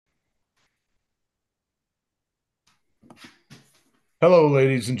Hello,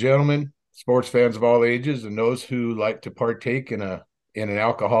 ladies and gentlemen, sports fans of all ages, and those who like to partake in an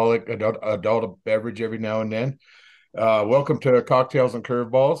alcoholic adult beverage every now and then. Welcome to Cocktails and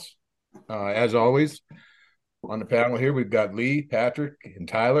Curveballs. As always, on the panel here, we've got Lee, Patrick, and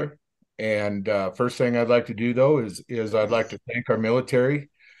Tyler. And first thing I'd like to do though is I'd like to thank our military,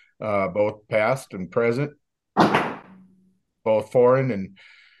 both past and present, both foreign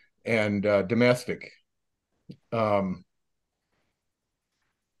and domestic. Um,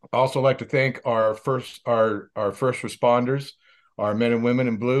 Also like to thank our first responders, our men and women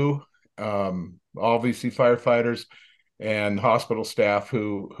in blue, all VC firefighters, and hospital staff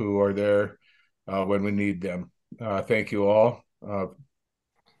who are there when we need them. Thank you all.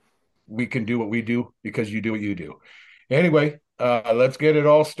 We can do what we do because you do what you do. Anyway, let's get it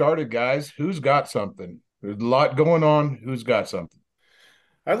all started, guys. Who's got something? There's a lot going on. Who's got something?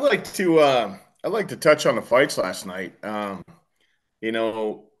 I'd like to I'd like to touch on the fights last night. You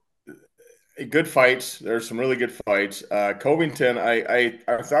know, good fights. There's some really good fights. Covington, I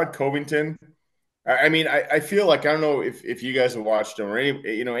thought Covington. I feel like I don't know if you guys have watched him or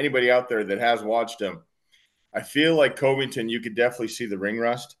anybody out there that has watched him. I feel like Covington, you could definitely see the ring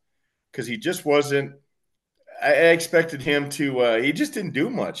rust because he just wasn't. I expected him to. He just didn't do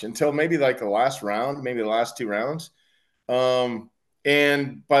much until maybe like the last round, maybe the last two rounds. Um,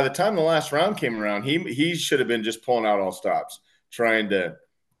 and by the time the last round came around, he should have been just pulling out all stops, trying to,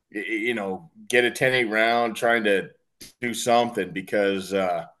 get a 10-8 round, trying to do something because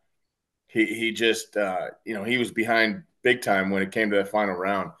he just he was behind big time when it came to that final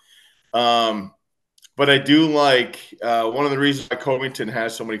round. Um, but I do like one of the reasons why Covington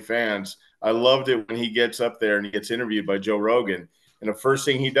has so many fans. I loved it when he gets up there and he gets interviewed by Joe Rogan, and the first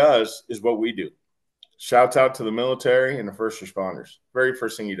thing he does is what we do. Shouts out to the military and the first responders. Very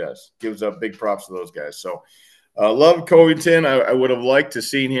first thing he does. Gives up big props to those guys. So, love Covington. I would have liked to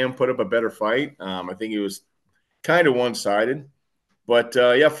seen him put up a better fight. I think he was kind of one sided, but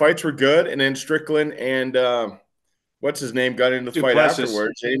yeah, fights were good. And then Strickland and what's his name got into the fight Duplessis.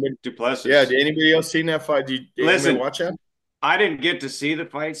 afterwards. Anybody? Yeah. Duplessis. Did anybody else seen that fight? Did anybody Listen, watch that? I didn't get to see the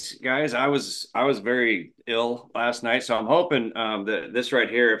fights, guys. I was very ill last night, so I'm hoping that this right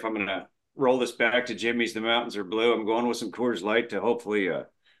here, if I'm gonna roll this back to Jimmy's, the mountains are blue. I'm going with some Coors Light to hopefully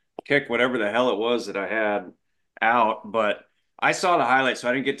kick whatever the hell it was that I had out. But I saw the highlights, so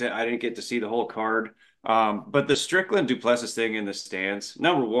I didn't get to see the whole card. But the Strickland Duplessis thing in the stands,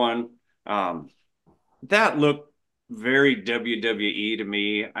 number one, um, that looked very WWE to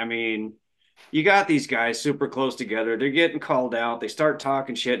me. I mean, you got these guys super close together. They're getting called out. They start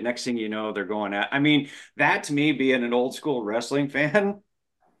talking shit. Next thing you know, they're going at. I mean, that to me, being an old school wrestling fan,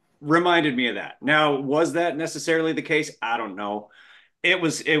 reminded me of that. Now, was that necessarily the case? I don't know. It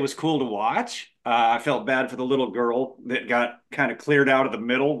was cool to watch. I felt bad for the little girl that got kind of cleared out of the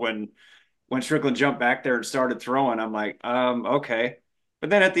middle when Strickland jumped back there and started throwing. I'm like, okay. But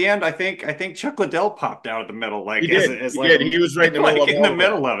then at the end, I think Chuck Liddell popped out of the middle, He like as did. as He like did. He was right in the middle like of in the all of it.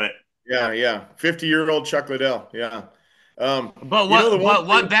 middle of it. Yeah, yeah. 50-year-old Chuck Liddell. Yeah. But The what one what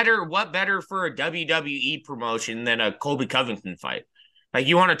what thing. better for a WWE promotion than a Colby Covington fight? Like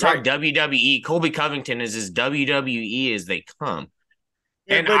you want to talk Right. WWE, Colby Covington is as WWE as they come.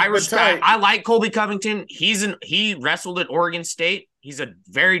 Yeah, And I but respect Ty, I like Colby Covington. He wrestled at Oregon State. He's a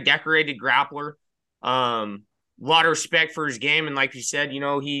very decorated grappler. A lot of respect for his game. And like you said,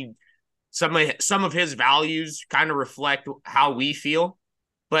 he some of his values kind of reflect how we feel.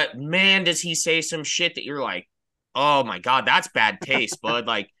 But man, does he say some shit that you're like, oh my god, that's bad taste, bud.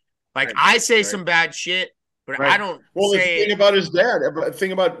 Like right, I say right, some bad shit, but I right. don't Well, the say thing it. about his dad, the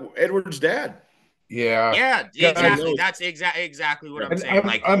thing about Edward's dad, Yeah, Yeah, God guys, exactly. knows. That's exactly what Yeah, I'm and saying. I'm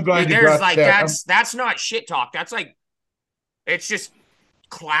Like I'm glad you there's brought like that. that's not shit talk. That's like it's just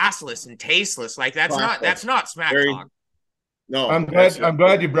classless and tasteless. Like that's classless. not smack Very talk. no, I'm that's glad I'm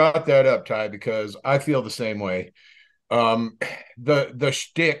glad you brought that up, Ty, because I feel the same way. Um, the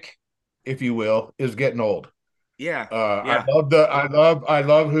shtick, if you will, is getting old. Yeah. I Yeah. love I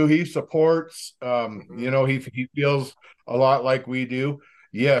love who he supports. mhm. He feels a lot like we do.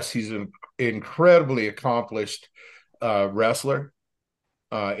 Yes, he's an incredibly accomplished wrestler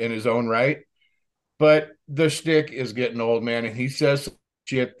in his own right, but the shtick is getting old, man, and he says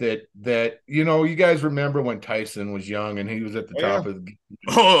shit that you guys remember when Tyson was young and he was at the Oh yeah, top of the game.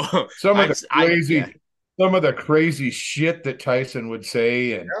 Oh, Some of I the I yeah. crazy some of the crazy shit that Tyson would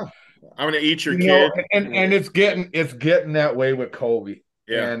say, and yeah. I'm gonna eat your you know, kid. and it's getting that way with Colby.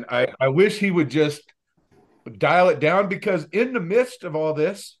 Yeah, And I wish he would just dial it down because in the midst of all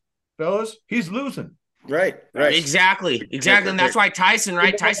this, fellas, he's losing. right, right. That's Exactly. Exactly. And Right. that's why Tyson,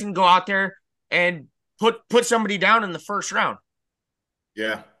 right? Tyson go out there and put somebody down in the first round.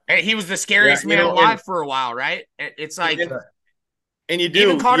 Yeah. And he was the scariest man alive for a while, right? It's like, and you do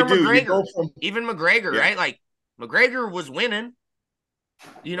even Conor McGregor, you go from, even McGregor, right? Like McGregor was winning.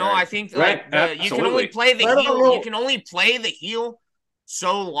 You know, I think like you can only play the heel. You can only play the heel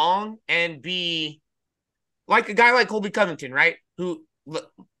so long and be like a guy like Colby Covington, right? Who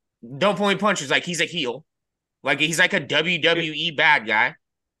don't pull any punches. Like he's a heel, like he's like a WWE bad guy,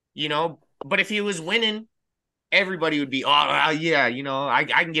 you know. But if he was winning, everybody would be, oh yeah, you know, I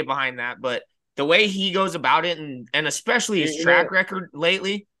can get behind that. But the way he goes about it, and especially his track record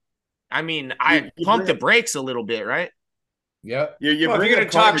lately, I mean, I pump the brakes a little bit, right? Yeah. If you're going to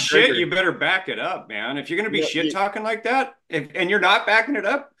talk shit, you better back it up, man. If you're going to be shit talking like that, and you're not backing it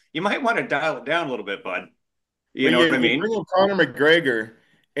up, you might want to dial it down a little bit, bud. You know what I mean? Bring in Conor McGregor,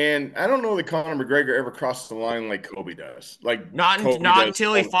 and I don't know that Conor McGregor ever crossed the line like Kobe does. Like not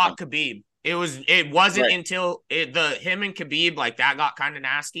until he fought Khabib. It wasn't until him and Khabib, like that got kind of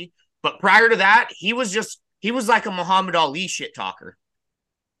nasty. But prior to that, he was like a Muhammad Ali shit talker.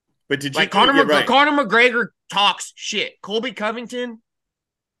 But did you like Conor McGregor talks shit? Colby Covington,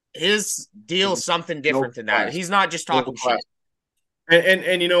 his deal's something different than that. He's not just talking shit.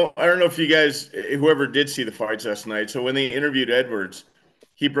 And you know, I don't know if you guys, whoever did see the fights last night. So when they interviewed Edwards,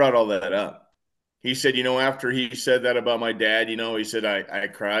 he brought all that up. He said, you know, after he said that about my dad, you know, he said, I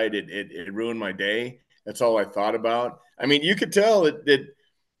cried. It ruined my day. That's all I thought about. I mean, you could tell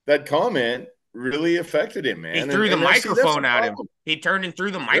that comment really affected him, man. He threw the microphone at him. He turned and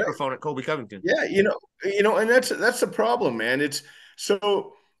threw the microphone at Colby Covington. Yeah, you know, and that's the problem, man. It's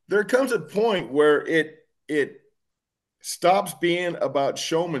so there comes a point where it stops being about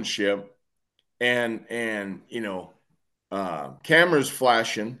showmanship and you know, cameras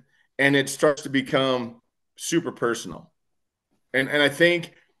flashing, and it starts to become super personal. And I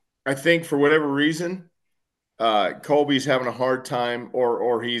think for whatever reason, Colby's having a hard time,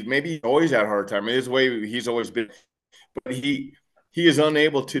 or he's maybe always had a hard time. His way he's always been, but he is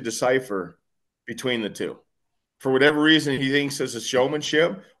unable to decipher between the two. For whatever reason, he thinks it's a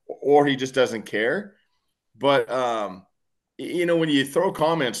showmanship, or he just doesn't care. But you know, when you throw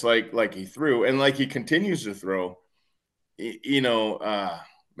comments like he threw, and like he continues to throw, you know,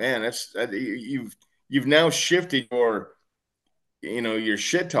 man, that's you've now shifted your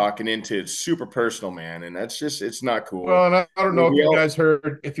shit talking into super personal, man, and that's just, it's not cool. Well, and I don't know if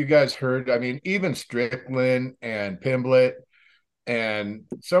you guys heard. I mean, even Strickland and Pimblett and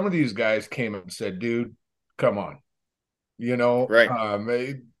some of these guys came and said, "Dude, come on," you know,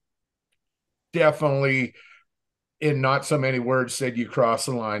 right? Definitely, in not so many words, said you crossed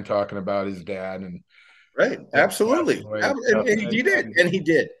the line talking about his dad, and right, absolutely, and he did.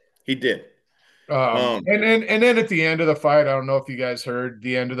 And then at the end of the fight, I don't know if you guys heard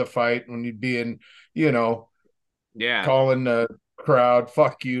the end of the fight when you'd be in, you know, calling the crowd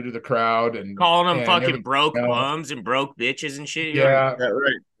 "fuck you" to the crowd and calling them fucking broke bums and broke bitches and shit. Yeah,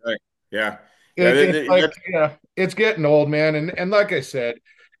 right. Yeah. It's getting old, man. And like I said,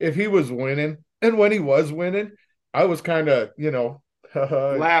 if he was winning, and when he was winning, I was kind of, you know,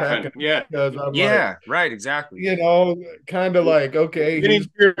 laughing. Yeah. Like, right. Exactly. You know, kind of like, okay. Winning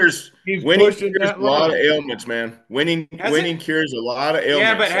cures a lot of ailments, man. Winning cures a lot of ailments.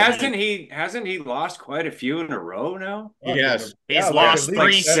 Yeah, but hasn't he lost quite a few in a row now? Yes. He's lost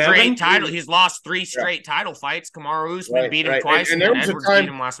three straight titles. He's lost three straight title fights. Kamaru Usman beat him twice, and Edwards beat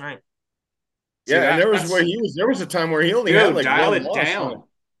him last night. Yeah, and there was a time where he only had like one loss.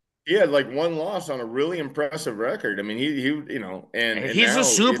 He had like one loss on a really impressive record. I mean, he you know, and he's a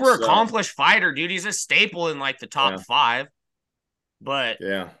super accomplished fighter, dude. He's a staple in like the top 5. But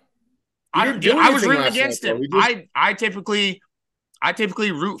I was rooting against him. I typically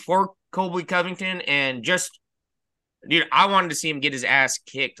root for Colby Covington, and just, dude, I wanted to see him get his ass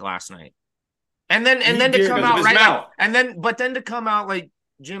kicked last night. And then to come out to come out like,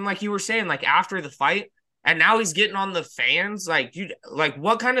 Jim, like you were saying, like after the fight, and now he's getting on the fans. Like, dude, like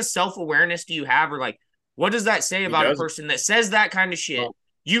what kind of self-awareness do you have? Or like, what does that say about a person that says that kind of shit? Oh.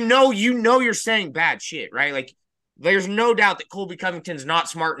 You know, you're saying bad shit, right? Like, there's no doubt that Colby Covington's not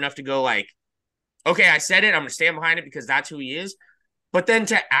smart enough to go like, okay, I said it, I'm going to stand behind it because that's who he is. But then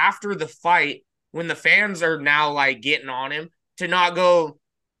to after the fight, when the fans are now like getting on him, to not go,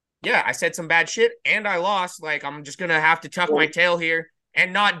 yeah, I said some bad shit and I lost. Like, I'm just going to have to tuck my tail here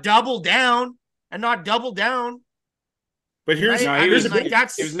and not double down. But he was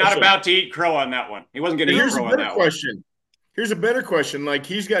not about to eat crow on that one. He wasn't going to eat crow on that one. Here's a better question. Like,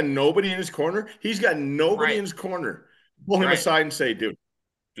 he's got nobody in his corner. He's got nobody in his corner. Pull him aside and say, dude,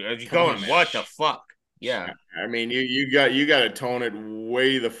 you're going, what the fuck? Yeah. I mean, you got to tone it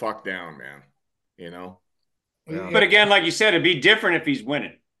way the fuck down, man. You know? Yeah. But again, like you said, it'd be different if he's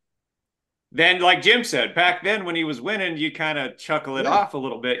winning. Then, like Jim said, back then when he was winning, you kind of chuckle it off a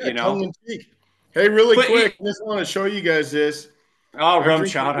little bit, you know. Tongue in cheek. Hey, really But quick, I just want to show you guys this. oh, I'm rum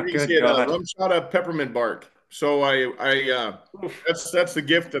drinking chata, what do you good say, God. rum chata peppermint bark. So that's the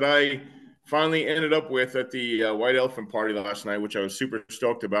gift that I finally ended up with at the White Elephant party last night, which I was super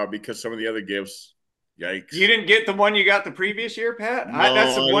stoked about because some of the other gifts, yikes. You didn't get the one you got the previous year, Pat? No,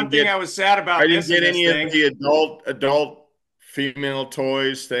 That's the one thing I was sad about I didn't missing get this any thing. of the adult female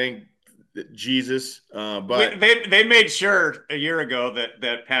toys. Thank Jesus. But they made sure a year ago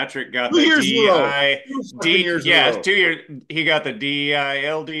that Patrick got 2 the years in a row. DI 2 fucking years in a yeah, row. 2 years he got the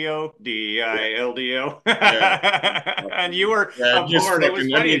DILDO Yeah. and you were just aboard. It was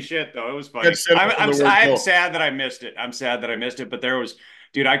fucking, funny as shit though. It was funny. Get set up from the word I'm go. sad that I missed it. I'm sad that I missed it, but there was,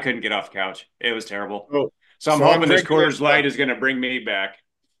 dude, I couldn't get off the couch. It was terrible. So I'm hoping this Coors Light is going to bring me back.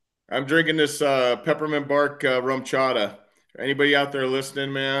 I'm drinking this peppermint bark rum chata. Anybody out there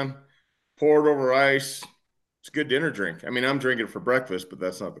listening, man? Pour it over ice. It's a good dinner drink. I mean, I'm drinking it for breakfast, but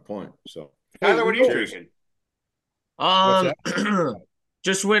that's not the point. So, Tyler, what are you drinking?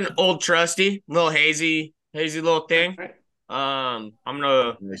 Just went old trusty, little hazy little thing. I'm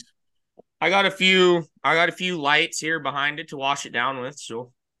gonna. nice. I got a few lights here behind it to wash it down with,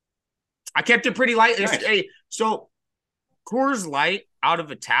 so I kept it pretty light. Nice. Hey, so Coors Light out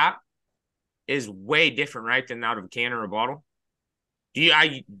of a tap is way different, right, than out of a can or a bottle.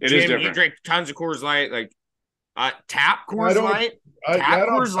 Jim, you drink tons of Coors Light, like tap Coors Light. Tap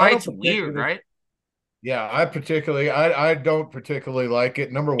Coors Light's weird, right? Yeah, I don't particularly like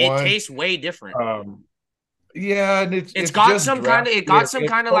it. Number one, it tastes way different. Yeah, and it's got some kind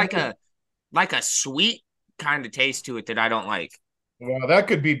of like a sweet kind of taste to it that I don't like. Well, that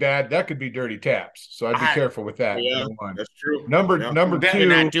could be bad. That could be dirty taps. So I'd be careful with that. Yeah, that's true. Number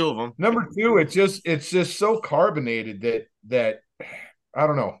two, two of them. Number two, it's just so carbonated that I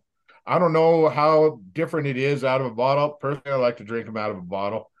don't know. I don't know how different it is out of a bottle. Personally, I like to drink them out of a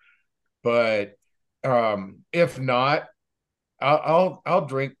bottle, but if not, I'll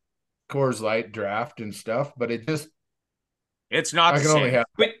drink Coors Light draft and stuff. But it's not. I can only have.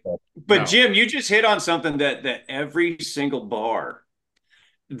 But no. Jim, you just hit on something that every single bar,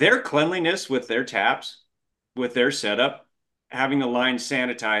 their cleanliness with their taps, with their setup, having the line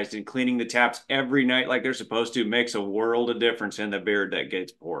sanitized and cleaning the taps every night like they're supposed to makes a world of difference in the beer that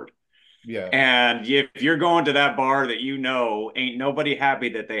gets poured. Yeah. And if you're going to that bar that ain't nobody happy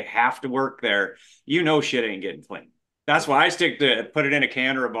that they have to work there, shit ain't getting clean. That's why I stick to put it in a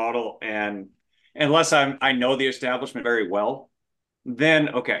can or a bottle, and unless I know the establishment very well, then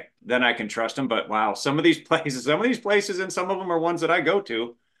I can trust them. But wow, some of these places, and some of them are ones that I go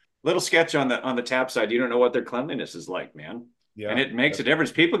to. Little sketch on the tap side. You don't know what their cleanliness is like, man. Yeah, and it makes a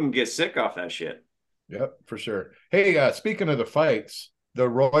difference. People can get sick off that shit. Yep, for sure. Hey, speaking of the fights, the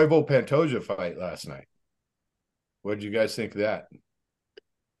Royval Pantoja fight last night. What did you guys think of that?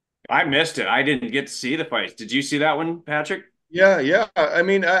 I missed it. I didn't get to see the fights. Did you see that one, Patrick? Yeah. I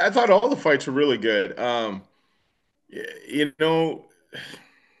mean, I thought all the fights were really good. I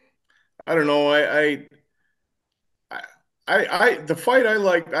don't know. The fight I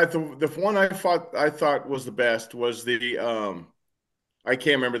liked, the one I thought was the best was the I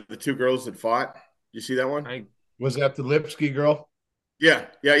can't remember the two girls that fought. You see that one? Was that the Lipsky girl? Yeah.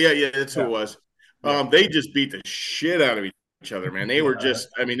 That's who it was. They just beat the shit out of each other, man. They were just,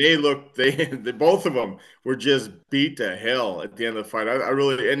 I mean, they both of them were just beat to hell at the end of the fight. I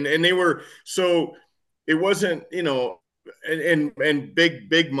really, and they were, so it wasn't, and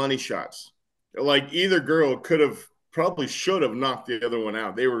big money shots. Like either girl should have knocked the other one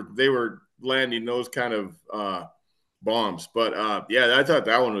out. They were landing those kind of bombs. But I thought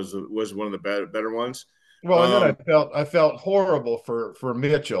that one was one of the better ones. Well, and then I felt horrible for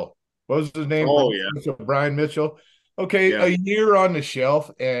Mitchell. What was his name? Oh yeah, Brian Mitchell. Okay, a year on the shelf,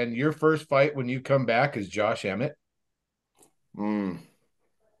 and your first fight when you come back is Josh Emmett.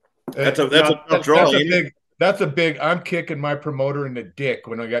 That's a tough draw. That's a big. I'm kicking my promoter in the dick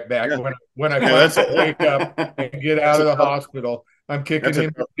when I get back. When I wake up and get out of the hospital, I'm kicking him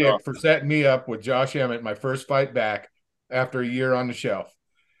in the dick for setting me up with Josh Emmett, my first fight back after a year on the shelf.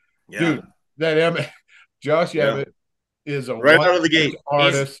 Yeah. Dude, that Josh Emmett is a right out of the gate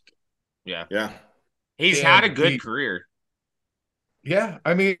artist. Yeah. He's had a good career. Yeah,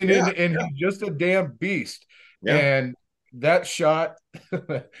 I mean, and he's just a damn beast. Yeah. And that shot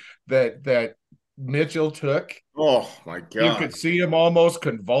that Mitchell took. Oh my God! You could see him almost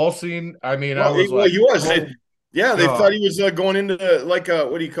convulsing. I mean, he was. Yeah, they Oh, thought he was going into like a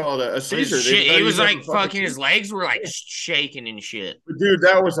what do you call it? A His seizure. They shit, thought he he was was having like a fucking fucking. His seizure. legs were like shaking and shit. Dude,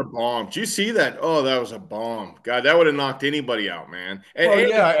 that was a bomb. Did you see that? Oh, that was a bomb. God, that would have knocked anybody out, man. well, And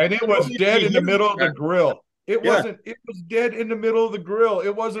yeah, and it was nobody dead in the hit him, middle of the man. grill. It Yeah, wasn't. It was dead in the middle of the grill.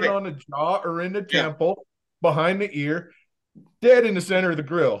 It wasn't right. on the jaw or in the Yeah. temple, behind the ear. Dead in the center of the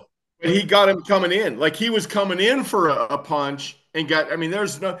grill. But he got him coming in. Like he was coming in for a punch and got. I mean,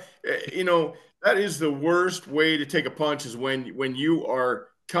 there's no. That is the worst way to take a punch is when you are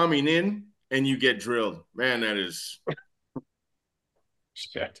coming in and you get drilled. Man, that is.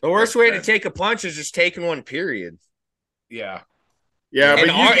 Shit. The worst way to take a punch is just taking one. Period. Yeah. Yeah, In but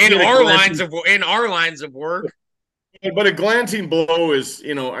you our can get a in our lines of work, but a glancing blow is,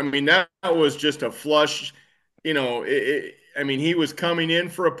 I mean, that was just a flush. I mean, he was coming in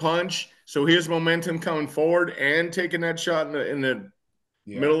for a punch, so his momentum coming forward and taking that shot in the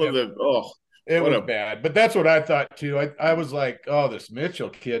Yeah. middle of the. Oh, It what was a bad, but that's what I thought too. I was like, oh, this Mitchell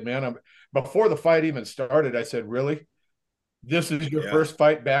kid, man. Before the fight even started, I said, really? This is your yeah. first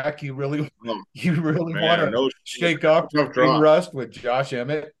fight back? You really Oh, want man, to no, shake off your tough draw. rust with Josh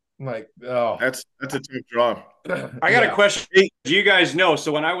Emmett? I'm like, oh, That's a tough draw. I got a question. Do you guys know?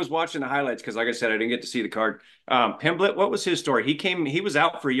 So when I was watching the highlights, because like I said, I didn't get to see the card. Pimblett, what was his story? He was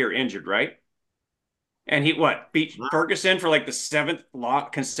out for a year injured, right? And he beat Ferguson for like the seventh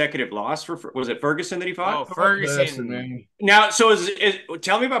consecutive loss was it Ferguson that he oh fought? Ferguson. Now, so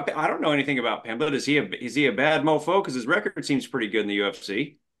tell me about. I don't know anything about Pimblett. Is he a bad mofo? Because his record seems pretty good in the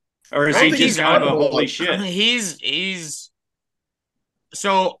UFC, or is I don't he think just he's kind of a honorable. holy shit? He's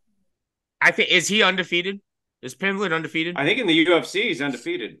so. I think is he undefeated? Is Pimblett undefeated? I think in the UFC he's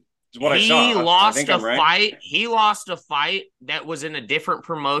undefeated. Is what I He saw. lost I think a I'm right. fight. He lost a fight that was in a different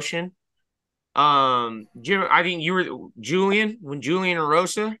promotion. I think you were Julian when Julian and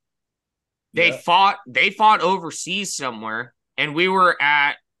Rosa. They Yeah. fought overseas somewhere, and we were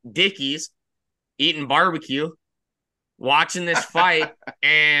at Dickie's eating barbecue, watching this fight,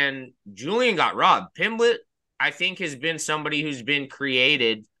 and Julian got robbed. Pimblett, I think, has been somebody who's been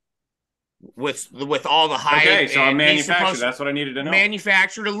created with all the hype. Okay, so I'm and he's manufactured. supposed to That's what I needed to know.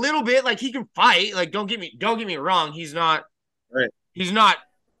 manufactured a little bit. Like he can fight. Like don't get me wrong. He's not. Right. He's not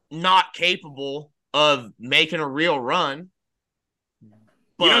capable of making a real run.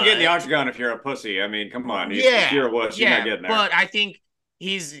 You don't get in the octagon if you're a pussy. I mean, come on. Yeah, if you're a wuss, you're not getting there. But I think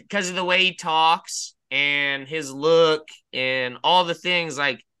he's because of the way he talks and his look and all the things.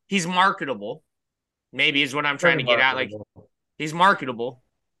 Like he's marketable. Maybe is what I'm trying to get at. Like he's marketable.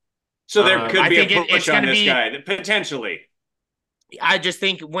 So there could be a push on this guy potentially. I just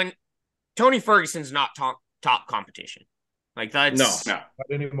think when Tony Ferguson's not top competition. Like that's No. Not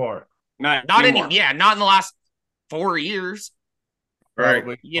anymore. Not anymore. Not in the last 4 years. Right.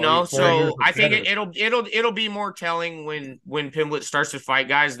 Probably So I think it'll be more telling when Pimblett starts to fight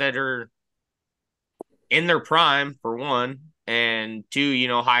guys that are in their prime for one, and two,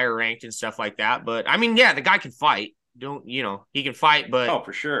 higher ranked and stuff like that. But I mean, yeah, the guy can fight. He can fight, but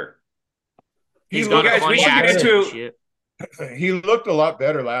for sure. He's got a funny accent and shit. He looked a lot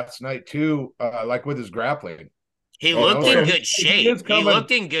better last night too, like with his grappling. He looked in good shape. He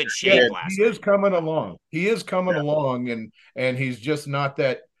looked in good shape last night. He is coming along. He is coming along, and he's just not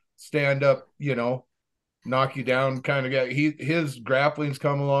that stand up, knock you down kind of guy. His grappling's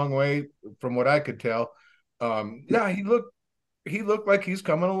come a long way from what I could tell. He looked like he's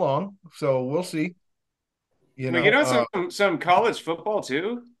coming along. So we'll see. Some college football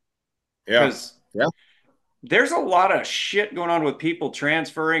too. Yeah. There's a lot of shit going on with people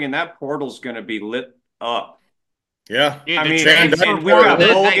transferring, and that portal's going to be lit up. Yeah. Dude, I mean,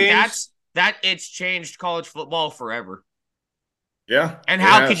 it's changed college football forever. Yeah. And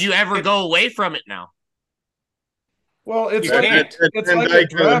how could you ever go away from it now? Well, it's like a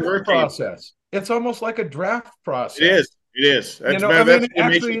draft process. It's almost like a draft process. It is.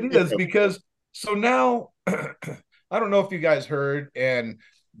 Actually it is because so now I don't know if you guys heard, and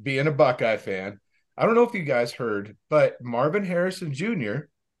being a Buckeye fan, I don't know if you guys heard, but Marvin Harrison Jr.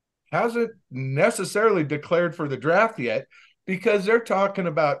 hasn't necessarily declared for the draft yet because they're talking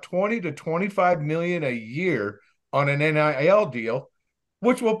about 20 to 25 million a year on an NIL deal,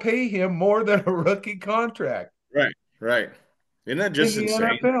 which will pay him more than a rookie contract. Right. Isn't that just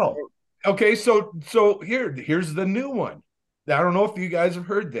insane? NFL. Okay, so here's the new one. I don't know if you guys have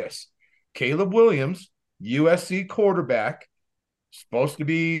heard this. Caleb Williams, USC quarterback, supposed to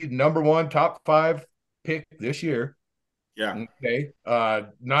be number 1, top 5 pick this year. Yeah. Okay.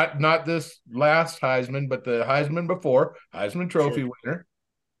 Not this last Heisman, but the Heisman before, Heisman Trophy winner.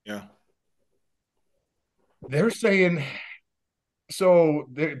 Yeah. They're saying so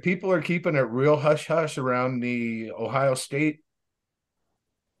people are keeping it real hush hush around the Ohio State,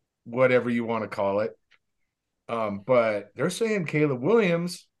 whatever you want to call it. But they're saying Caleb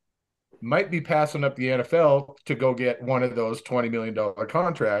Williams might be passing up the NFL to go get one of those $20 million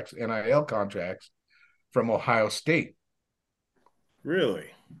contracts, NIL contracts from Ohio State. Really?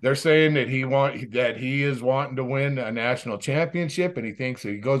 They're saying that he is wanting to win a national championship, and he thinks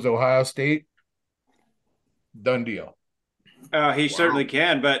if he goes to Ohio State, done deal. He certainly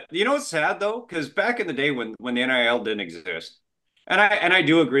can, but you know what's sad though? Because back in the day when the NIL didn't exist, and I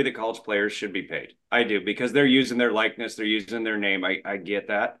do agree that college players should be paid. I do, because they're using their likeness, they're using their name. I get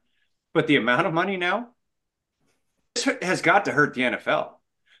that, but the amount of money now, this has got to hurt the NFL.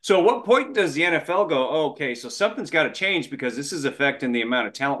 So at what point does the NFL go, oh, okay, so something's got to change because this is affecting the amount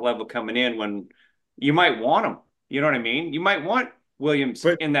of talent level coming in when you might want them. You know what I mean? You might want Williams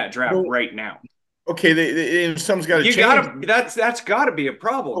in that draft right now. Okay, something's got to change. That's got to be a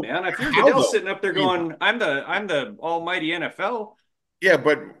problem, man. If you're Goodell sitting up there going, I'm the almighty NFL. Yeah,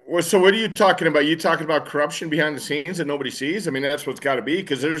 but so what are you talking about? You talking about corruption behind the scenes that nobody sees? I mean, that's what's got to be,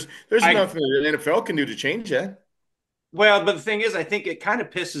 because there's nothing the NFL can do to change that. Well, but the thing is, I think it kind of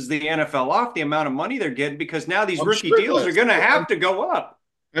pisses the NFL off, the amount of money they're getting, because now these rookie deals are going to have to go up.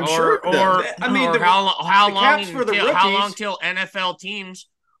 I'm sure. I mean, how long till NFL teams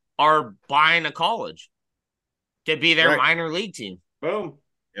are buying a college to be their minor league team? Boom.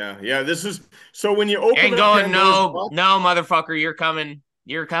 Yeah. This is so when you open and going, no, motherfucker, you're coming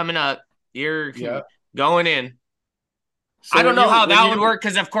up, you're going in. So I don't know how that would work,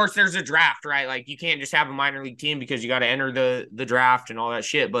 because of course there's a draft, right? Like you can't just have a minor league team because you got to enter the draft and all that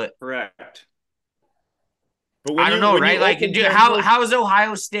shit. But correct. But I don't know, right? Like, how is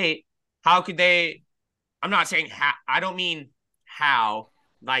Ohio State? How could they? I'm not saying how. I don't mean how.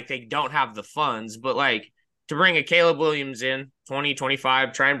 Like they don't have the funds, but like to bring a Caleb Williams in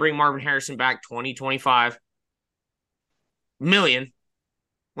 2025, try and bring Marvin Harrison back 2025 million,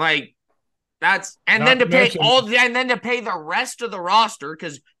 like. That's and then to pay the rest of the roster,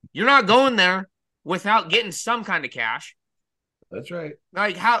 because you're not going there without getting some kind of cash. That's right.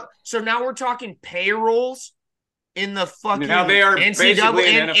 Like how? So now we're talking payrolls in the fucking now they are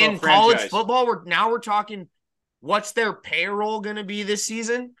NCAA in college football. We're talking what's their payroll going to be this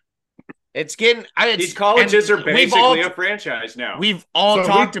season? It's getting these colleges are basically a franchise now. We've all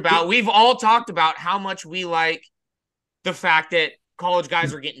talked about how much we like the fact that college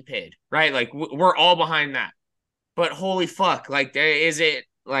guys are getting paid, right? Like we're all behind that. But holy fuck, like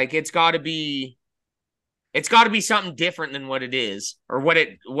it's got to be something different than what it is, or what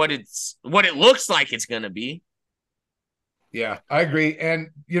it looks like it's going to be. Yeah, I agree. And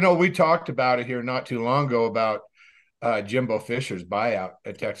we talked about it here not too long ago about Jimbo Fisher's buyout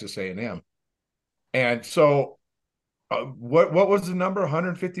at Texas A&M. And so what was the number?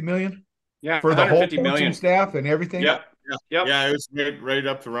 150 million? Yeah, for the whole coaching staff and everything? Yep. Yeah, it was right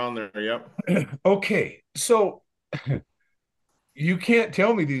up around there. Yep. Okay, so you can't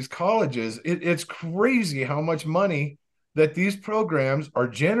tell me these colleges. It's crazy how much money that these programs are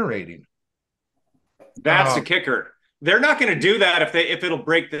generating. That's the kicker. They're not going to do that if it'll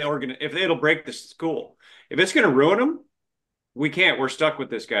break the school. If it's going to ruin them, we can't. We're stuck with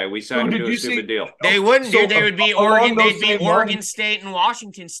this guy. We signed him to a stupid deal. They wouldn't do. They would be Oregon. They'd be Oregon State and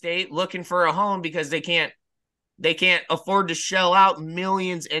Washington State looking for a home because they can't afford to shell out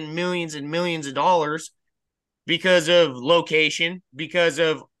millions and millions and millions of dollars because of location, because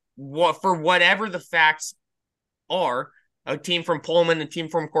of whatever the facts are. A team from Pullman, a team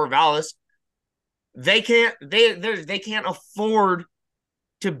from Corvallis, they can't afford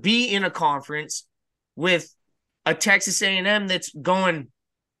to be in a conference with a Texas A&M that's going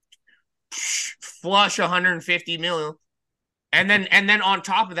flush 150 million, and then on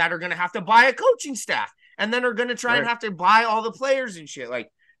top of that are going to have to buy a coaching staff. And then are going to try and have to buy all the players and shit.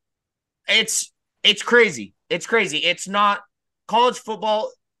 Like, it's crazy. It's crazy. It's not college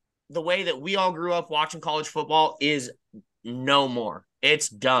football. The way that we all grew up watching college football is no more. It's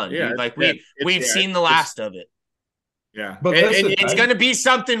done. Yeah, dude. Like we've seen the last of it. Yeah, but it's going to be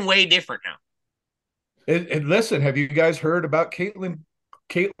something way different now. And listen, have you guys heard about Caitlin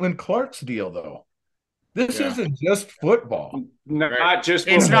Clark's deal though? This isn't just football. Not just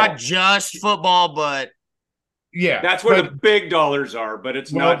football. It's not just football, but yeah, that's where the big dollars are. But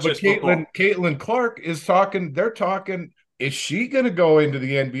it's not just football. Caitlin Clark is talking. They're talking. Is she going to go into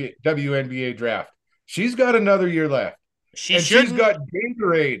the WNBA draft? She's got another year left. She's got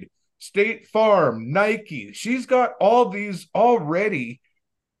Gatorade, State Farm, Nike. She's got all these already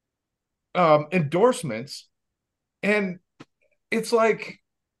endorsements, and it's like,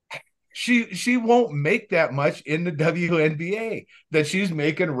 she won't make that much in the WNBA that she's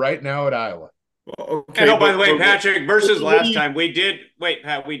making right now at Iowa. Okay, and by the way, Patrick, versus last you, time, we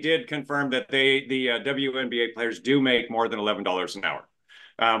did confirm that the WNBA players do make more than $11 an hour.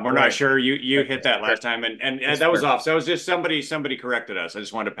 We're not sure you hit that last time, and that was off. So it was just somebody corrected us. I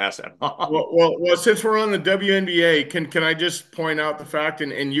just wanted to pass that on. Well, since we're on the WNBA, can I just point out the fact,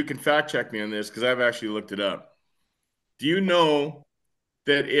 and you can fact check me on this because I've actually looked it up. Do you know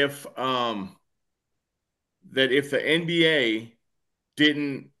that if the NBA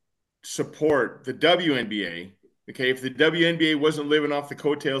didn't support the WNBA, okay, if the WNBA wasn't living off the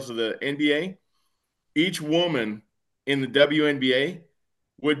coattails of the NBA, each woman in the WNBA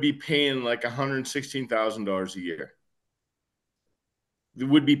would be paying like $116,000 a year. They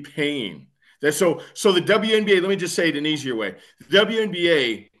would be paying that. So the WNBA, let me just say it an easier way. The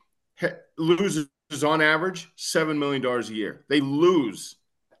WNBA loses on average $7 million a year. They lose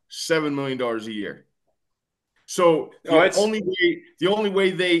 $7 million a year. So the only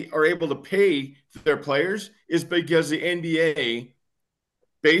way they are able to pay their players is because the NBA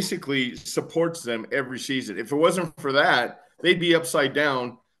basically supports them every season. If it wasn't for that, they'd be upside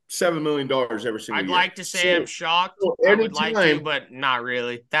down $7 million every single year. I'd like to say I'm shocked. I would like to, but not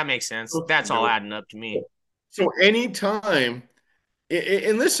really. That makes sense. That's all adding up to me. So anytime,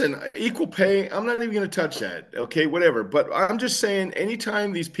 and listen, equal pay, I'm not even going to touch that. Okay, whatever. But I'm just saying,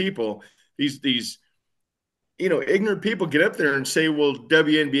 anytime these people, these ignorant people get up there and say, well,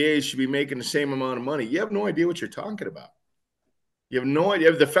 WNBA should be making the same amount of money. You have no idea what you're talking about. You have no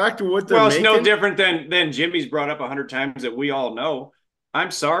idea. The fact of what they're making. Well, it's no different than Jimmy's brought up 100 times that we all know.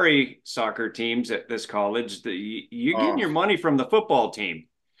 I'm sorry, soccer teams at this college, that you're getting your money from the football team.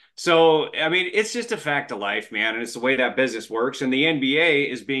 So, I mean, it's just a fact of life, man. And it's the way that business works. And the NBA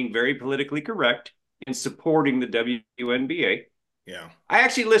is being very politically correct in supporting the WNBA. Yeah. I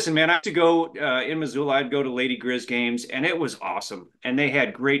actually, listen, man, I used to go in Missoula, I'd go to Lady Grizz games, and it was awesome. And they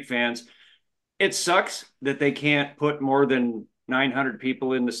had great fans. It sucks that they can't put more than 900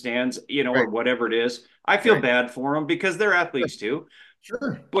 people in the stands, or whatever it is. I feel bad for them because they're athletes too.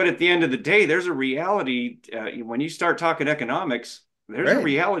 Sure. But at the end of the day, there's a reality. When you start talking economics, there's a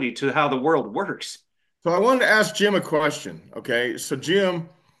reality to how the world works. So I wanted to ask Jim a question. Okay. So Jim,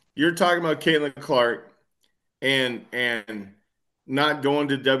 you're talking about Caitlin Clark and not going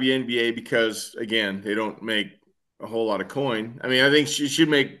to WNBA because, again, they don't make a whole lot of coin. I mean, I think she should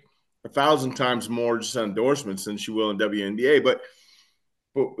make 1,000 times more just on endorsements than she will in WNBA. But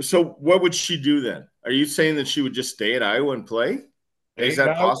so what would she do then? Are you saying that she would just stay at Iowa and play? Is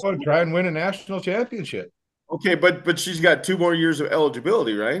that possible? Try and win a national championship. Okay, but she's got 2 more years of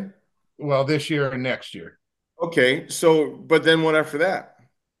eligibility, right? Well, this year and next year. Okay, so but then what after that?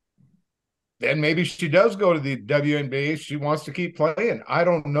 Then maybe she does go to the WNBA. She wants to keep playing. I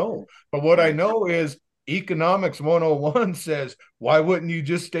don't know. But what I know is Economics 101 says, why wouldn't you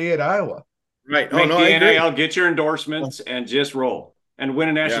just stay at Iowa? Right. Make the NIL, get your endorsements, and just roll and win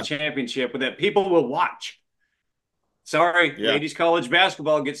a national championship with that people will watch. Sorry, ladies college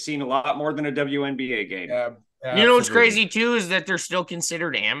basketball gets seen a lot more than a WNBA game. You know what's crazy too is that they're still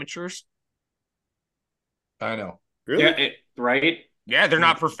considered amateurs. I know. Really? Yeah, right? Yeah, they're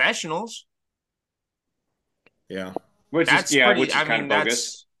not professionals. Yeah. Which is kind of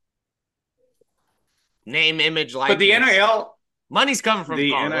bogus. Name, image, likeness. But the NIL, money's coming from the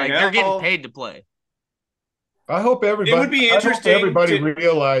NIL, like they're getting paid to play. I hope everybody. It would be interesting. Everybody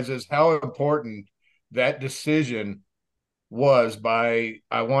realizes how important that decision was by,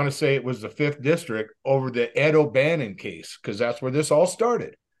 I want to say it was the 5th district over the Ed O'Bannon case, because that's where this all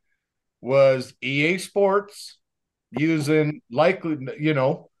started. Was EA Sports using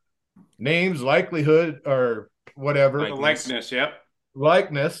names, likelihood, or whatever likeness,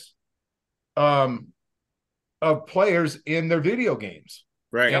 likeness of players in their video games,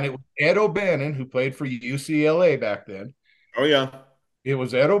 right? And it was Ed O'Bannon, who played for UCLA back then. Oh yeah, it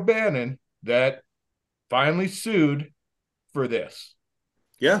was Ed O'Bannon that finally sued for this.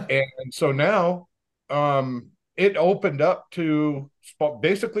 Yeah, and so now it opened up to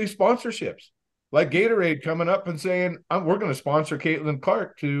basically sponsorships, like Gatorade coming up and saying, we're going to sponsor Caitlin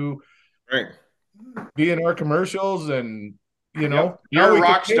Clark to be in our commercials, and you're a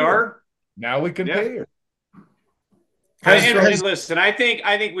rock star. Now we can pay her. And listen, I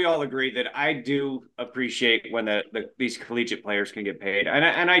think we all agree that I do appreciate when these collegiate players can get paid,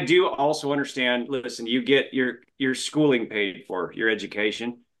 and I do also understand. Listen, you get your schooling paid for, your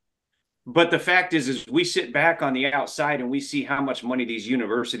education, but the fact is we sit back on the outside and we see how much money these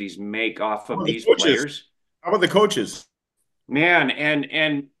universities make off of these players. How about the coaches? Man,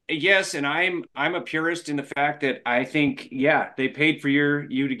 and yes, and I'm a purist in the fact that I think, yeah, they paid for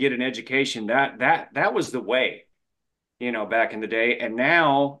you to get an education. That was the way, back in the day. And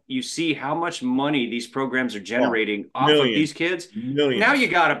now you see how much money these programs are Oh, generating off of these millions, kids. Now you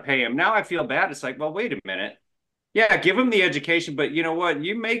millions. got to pay them. Now I feel bad. It's like, well, wait a minute. Yeah, give them the education, but you know what?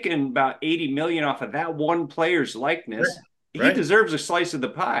 You're making about 80 million off of that one player's Right. likeness. He Right. deserves a slice of the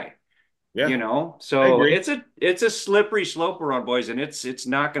pie, Yeah, I So agree. it's a slippery slope we're on, boys, and it's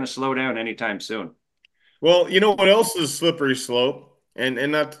not going to slow down anytime soon. Well, you know what else is a slippery slope? And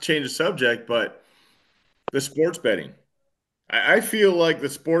not to change the subject, but the sports betting. I feel like the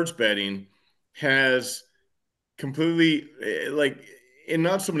sports betting has completely, like, in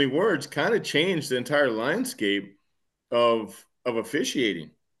not so many words, kind of changed the entire landscape of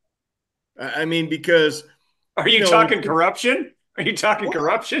officiating. I mean, because Are you you know, talking corruption? Are you talking well,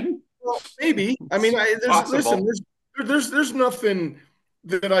 corruption? well, maybe. I mean, It's there's listen, possible. there's nothing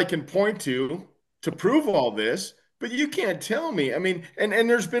that I can point to prove all this, but you can't tell me. I mean, and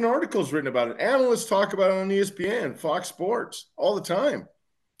there's been articles written about it. Analysts talk about it on ESPN, Fox Sports all the time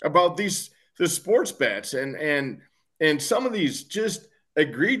about the sports bets and some of these just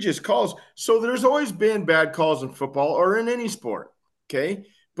egregious calls. So there's always been bad calls in football or in any sport. Okay.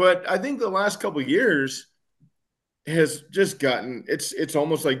 But I think the last couple of years has just gotten it's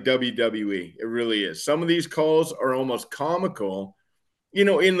almost like WWE. It really is. Some of these calls are almost comical, in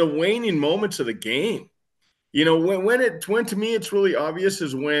the waning moments of the game. When to me it's really obvious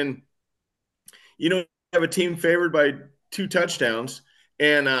is when you have a team favored by 2 touchdowns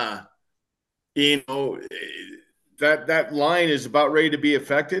and you know that line is about ready to be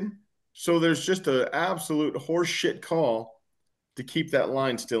affected. So there's just an absolute horseshit call to keep that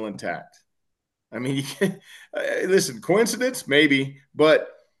line still intact. I mean, listen, coincidence, maybe, but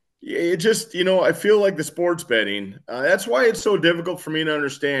it just, I feel like the sports betting, that's why it's so difficult for me to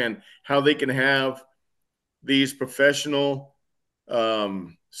understand how they can have these professional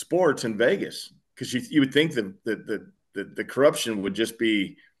sports in Vegas. Because you would think that the corruption would just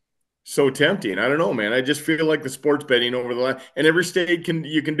be so tempting. I don't know, man. I just feel like the sports betting over the last, and every state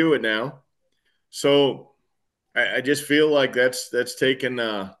you can do it now. So I just feel like that's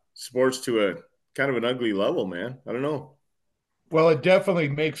taken sports to a kind of an ugly level, man. I don't know. Well, it definitely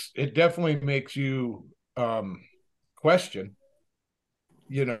makes you question,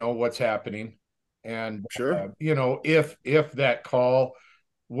 what's happening, and Sure. if that call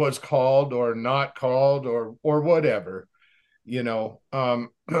was called or not called or whatever,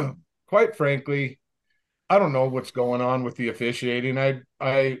 quite frankly, I don't know what's going on with the officiating. I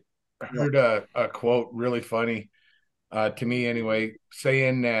Yeah. heard a quote really funny, to me anyway,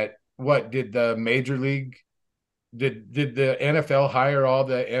 saying that what did the major league did the NFL hire all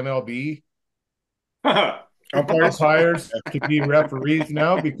the MLB Umpires. umpires to be referees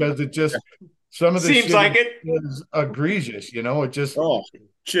now, because it just some of the Seems shit like it. is egregious. It just Oh,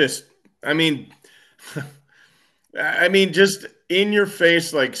 just, I mean, just in your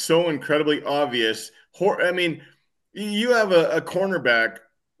face, like so incredibly obvious. I mean, you have a cornerback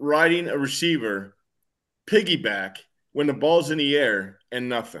riding a receiver piggyback when the ball's in the air and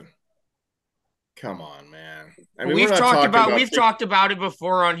nothing. Come on, man. I mean, we're We've not talked talking about about we've talked about it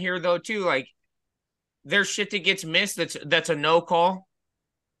before on here though too. Like there's shit that gets missed that's a no call.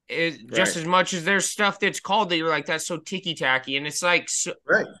 Just right, as much as there's stuff that's called that you're like that's so ticky tacky, and it's like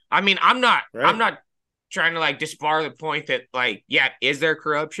right, I mean I'm right. not trying to like disbar the point that like yeah, is there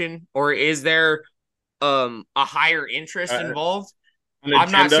corruption or is there a higher interest Uh, involved? an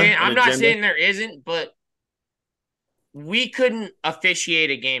agenda, an I'm not agenda. saying there isn't, but we couldn't officiate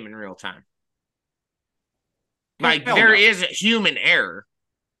a game in real time. Like Hell there no. is human error.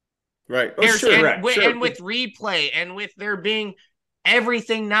 Right. Oh, There's sure, Correct. sure. and with replay and with there being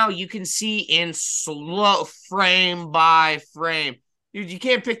everything now you can see in slow frame by frame. Dude, you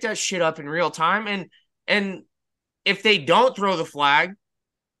can't pick that shit up in real time. And if they don't throw the flag,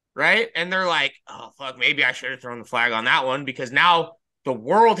 right? And they're like, oh fuck, maybe I should have thrown the flag on that one because now the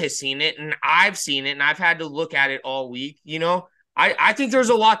world has seen it and I've seen it and I've had to look at it all week. I think there's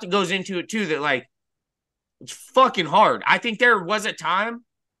a lot that goes into it too that like it's fucking hard. I think there was a time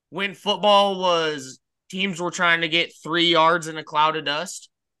when football was teams were trying to get 3 yards in a cloud of dust,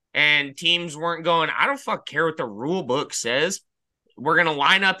 and teams weren't going, I don't fuck care what the rule book says. We're gonna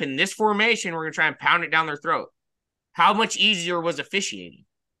line up in this formation, we're gonna try and pound it down their throat. How much easier was officiating?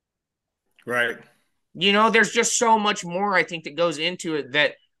 Right. There's just so much more I think that goes into it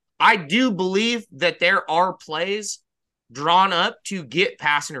that I do believe that there are plays drawn up to get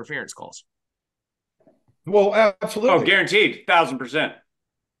pass interference calls. well, Oh, absolutely. guaranteed, 1,000%.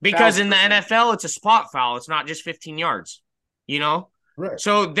 Because in the 1,000%. NFL, it's a spot foul. It's not just 15 yards, you know? Right.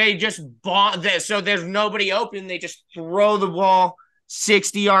 So they just bought that. So there's nobody open. They just throw the ball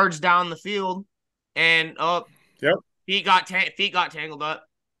 60 yards down the field, and Yep. feet got tangled up.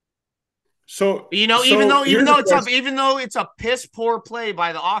 So even though it's a piss poor play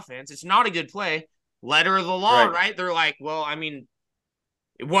by the offense, it's not a good play. Letter of the law, right? They're like, well, I mean,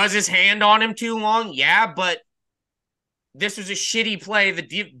 was his hand on him too long? Yeah, but this was a shitty play.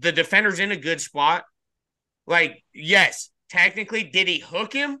 The defender's in a good spot. Like, yes, technically, did he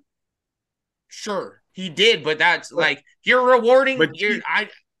hook him? Sure, he did, but that's like you're rewarding.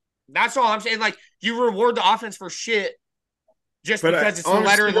 That's all I'm saying. Like, you reward the offense for shit just because it's the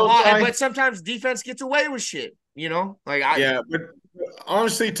letter of the law. But sometimes defense gets away with shit, Like, but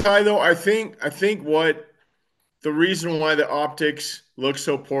honestly, Ty, though, I think what the reason why the optics look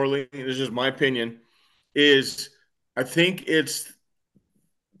so poorly, this is my opinion, is I think it's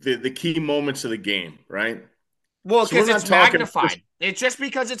the key moments of the game, right? Well, because it's magnified. It's just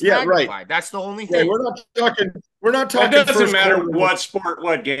because it's magnified. Right. That's the only thing. We're not talking. It doesn't matter what sport,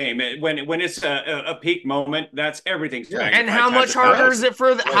 what game. When it's a peak moment, that's everything's magnified. And how much harder is it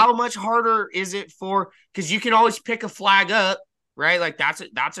for? How much harder is it for? Because you can always pick a flag up, right? Like that's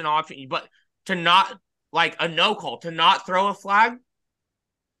an option. But to not like a no call, to not throw a flag,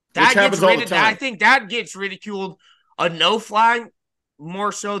 that gets I think that gets ridiculed. A no flag.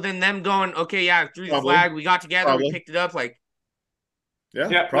 More so than them going, okay, yeah, threw the flag, we got together, we picked it up, like,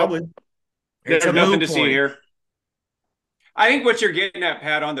 yeah, probably. There's nothing to see here. I think what you're getting at,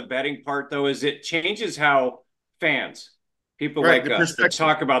 Pat, on the betting part, though, is it changes how fans, people like us, that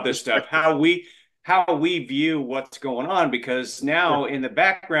talk about this stuff, how we view what's going on, because now in the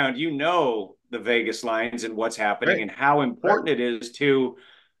background, the Vegas lines and what's happening and how important it is to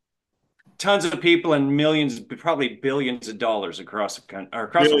tons of people and millions, probably billions of dollars across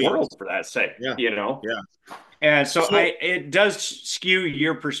the world, for that sake. Yeah. And so it does skew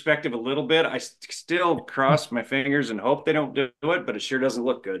your perspective a little bit. I still cross my fingers and hope they don't do it, but it sure doesn't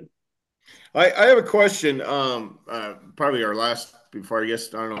look good. I have a question. Probably our last before, I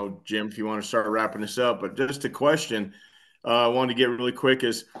guess, I don't know, Jim, if you want to start wrapping this up, but just a question I wanted to get really quick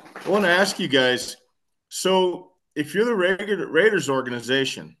is I want to ask you guys. So if you're the Raiders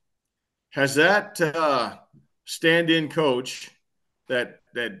organization, has that stand-in coach that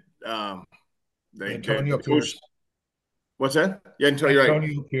Antonio Pierce? What's that? Yeah,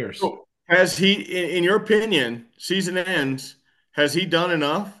 Antonio Pierce. So has he, in your opinion, season ends, has he done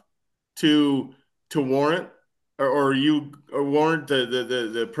enough to warrant or warrant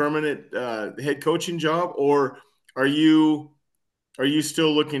the permanent head coaching job, or are you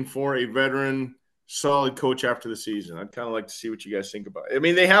still looking for a veteran solid coach after the season? I'd kind of like to see what you guys think about it. I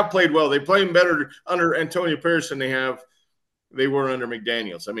mean, they have played well. They played better under Antonio Pierce than they were under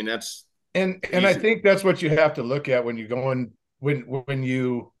McDaniels. I mean, that's and I think that's what you have to look at when you go in when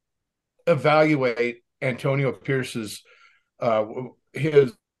you evaluate Antonio Pierce's the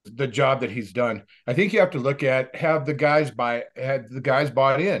job that he's done. I think you have to look at have the guys bought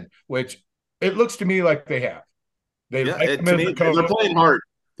in, which it looks to me like they have. They're playing hard.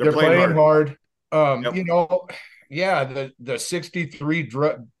 They're playing hard. The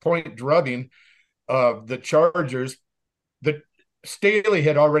 63-point drubbing of the Chargers, the Staley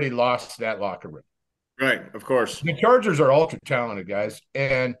had already lost that locker room. Right, of course. The Chargers are ultra talented guys,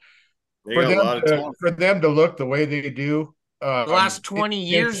 and for them to look the way they do, the last 20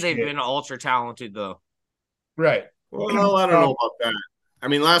 years they've been ultra talented, though. Right. Well, I don't know about that. I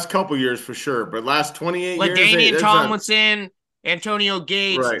mean, last couple years for sure, but last 28 years. LaDainian Tomlinson, Antonio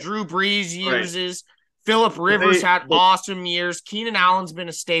Gates, Drew Brees years. Phillip Rivers had awesome years. Keenan Allen's been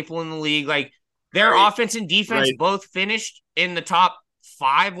a staple in the league. Like, their offense and defense both finished in the top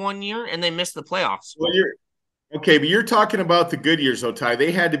 5 one year, and they missed the playoffs. Well, but you're talking about the good years, though, Ty.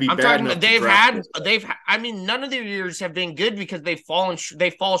 They had to be bad enough. I mean, none of their years have been good because they fall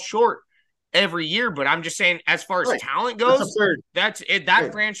short every year. But I'm just saying, as far as talent goes, that's it.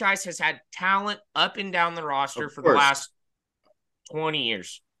 That franchise has had talent up and down the roster for the last 20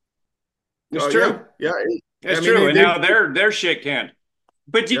 years. It's true. Yeah. It's true. And now they're shit canned.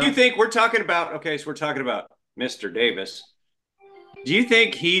 But do you think we're talking about Mr. Davis? Do you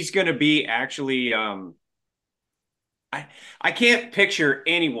think he's going to be actually I can't picture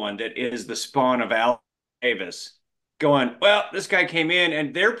anyone that is the spawn of Al Davis going, well, this guy came in,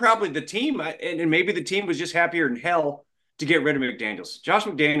 and they're probably the team, and maybe the team was just happier than hell to get rid of McDaniels. Josh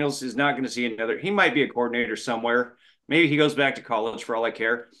McDaniels is not going to see another. He might be a coordinator somewhere. Maybe he goes back to college for all I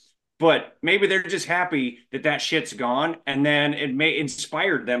care. But maybe they're just happy that shit's gone, and then it may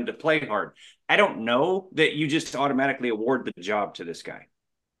inspire them to play hard. I don't know that you just automatically award the job to this guy.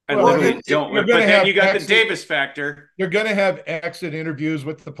 I Well, literally don't. you're But gonna then have you got the exit- Davis factor. You're going to have exit interviews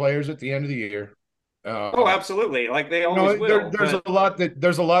with the players at the end of the year. Oh, absolutely. Like they You always know, will. there's But a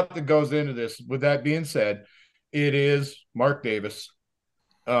lot that goes into this. With that being said, it is Mark Davis,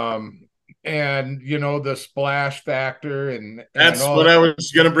 and you know the splash factor and That's all what that. I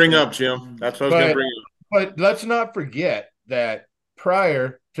was going to bring up, Jim. That's what I was going to But bring up. but let's not forget that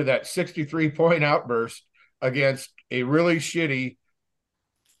prior to that 63-point outburst against a really shitty,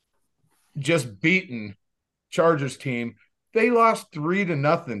 just beaten Chargers team, they lost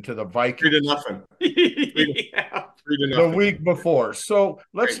 3-0 to the Vikings. 3-0. yeah. 3-0. The week before. So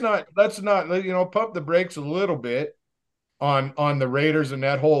let's not pump the brakes a little bit on the Raiders and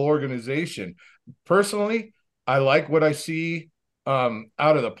that whole organization. Personally, I like what I see out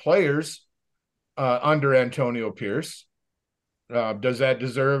of the players under Antonio Pierce. Does that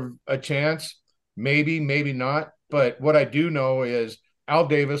deserve a chance? Maybe, maybe not. But what I do know is Al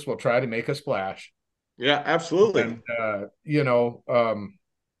Davis will try to make a splash. Yeah, absolutely. And,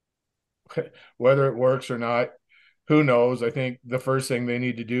 whether it works or not, who knows? I think the first thing they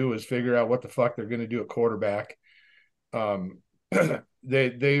need to do is figure out what the fuck they're going to do at quarterback. Do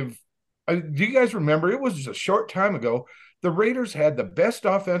you guys remember? It was just a short time ago. The Raiders had the best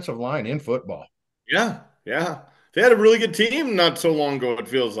offensive line in football. Yeah, yeah. They had a really good team not so long ago. It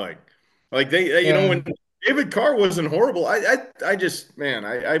feels like when David Carr wasn't horrible. I just man,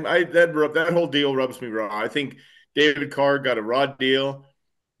 that whole deal rubs me raw. I think David Carr got a raw deal.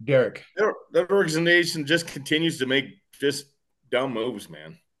 Derek, that organization just continues to make just dumb moves,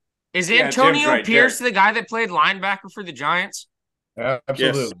 man. Is Antonio Pierce the guy that played linebacker for the Giants?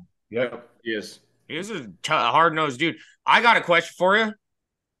 Absolutely. Yes. Yep. Yes. He was a hard-nosed dude. I got a question for you.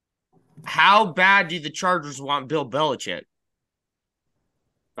 How bad do the Chargers want Bill Belichick?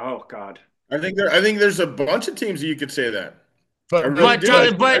 Oh God. I think there's a bunch of teams that you could say that. But I'm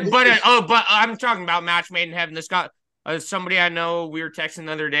talking about match made in heaven. This got somebody I know, we were texting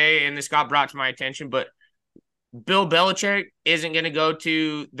the other day, and this got brought to my attention. But Bill Belichick isn't going to go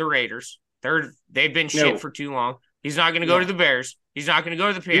to the Raiders. They've been shit for too long. He's not going to go to the Bears. He's not going to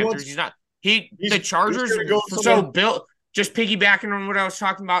go to the Panthers. The Chargers. So Bill, just piggybacking on what I was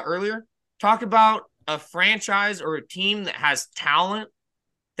talking about earlier, talk about a franchise or a team that has talent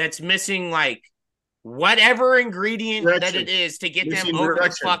that's missing like whatever ingredient that it is to get them over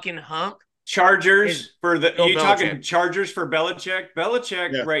the fucking hump. Chargers for the you talking Chargers for Belichick?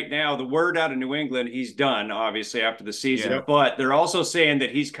 Belichick right now, the word out of New England, he's done obviously after the season, but they're also saying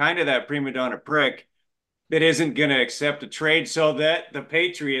that he's kind of that prima donna prick that isn't going to accept a trade so that the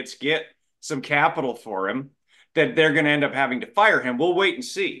Patriots get some capital for him, that they're going to end up having to fire him. We'll wait and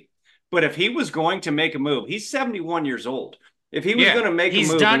see. But if he was going to make a move, he's 71 years old. If he was going to make a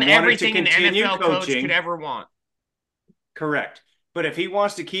move, he's done everything an NFL coach could ever want. Correct. But if he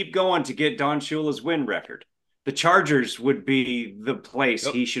wants to keep going to get Don Shula's win record, the Chargers would be the place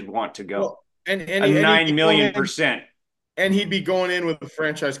he should want to go. Well, and 9 million %. And he'd be going in with a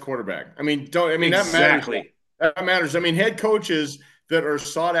franchise quarterback. Exactly. That matters. I mean, head coaches that are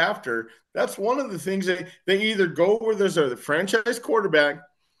sought after, that's one of the things they either go where there's a franchise quarterback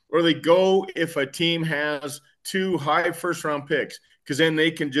or they go if a team has 2 high first-round picks, because then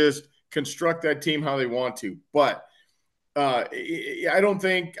they can just construct that team how they want to. But I don't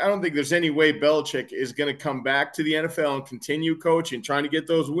think there's any way Belichick is going to come back to the NFL and continue coaching, trying to get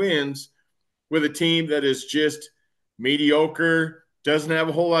those wins with a team that is just mediocre, doesn't have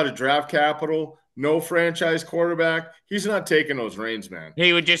a whole lot of draft capital, no franchise quarterback. He's not taking those reins, man.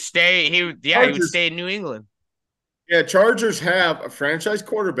 He would just stay. He would stay in New England. Yeah, Chargers have a franchise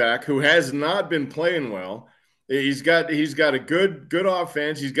quarterback who has not been playing well. He's got a good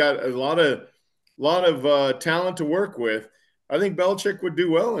offense. He's got a lot of talent to work with. I think Belichick would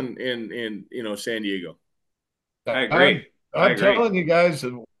do well in San Diego. I agree. I'm telling you guys,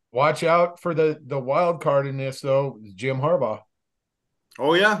 watch out for the wild card in this though, Jim Harbaugh.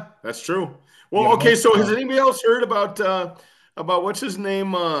 Oh yeah, that's true. Well, okay. So has anybody else heard about what's his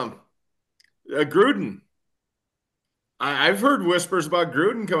name, Gruden? I've heard whispers about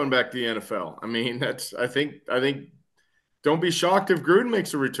Gruden coming back to the NFL. I mean, I think. Don't be shocked if Gruden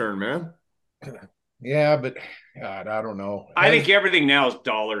makes a return, man. Yeah, but God, I don't know. I think everything now is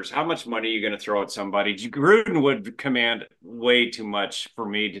dollars. How much money are you going to throw at somebody? Gruden would command way too much for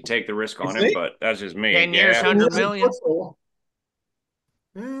me to take the risk on him, but that's just me. 10 years, $100 million.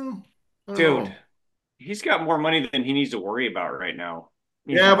 Dude, he's got more money than he needs to worry about right now.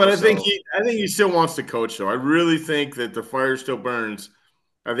 But I think he still wants to coach, though. I really think that the fire still burns.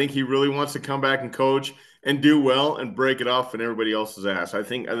 I think he really wants to come back and coach and do well and break it off in everybody else's ass. I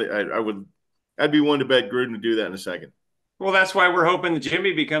think I'd be one to bet Gruden to do that in a second. Well, that's why we're hoping that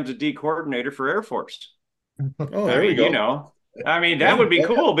Jimmy becomes a D coordinator for Air Force. Oh, I there we mean, go. I mean, Yeah, that would be yeah,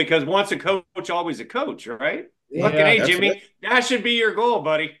 cool because once a coach, always a coach, right? Fucking Yeah, hey, that's it. Jimmy, that should be your goal,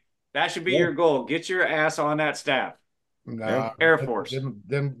 buddy. That should be Yeah, your goal. Get your ass on that staff. yeah. nah, Air Force.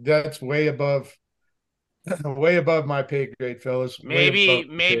 that's way above, way above my pay grade, fellas. Way above my pay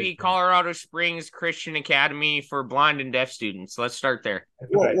Maybe grade. Colorado Springs Christian Academy for blind and deaf students. Let's start there.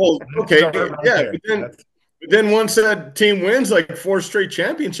 Well, Let's okay, start right yeah. there. But then once that team wins like 4 straight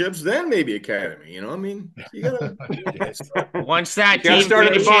championships, then maybe academy. I mean, you gotta. Once You that got to team start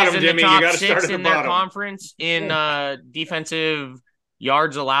at the finishes bottom, in the Jimmy. You top got to start six at the in their bottom. conference in defensive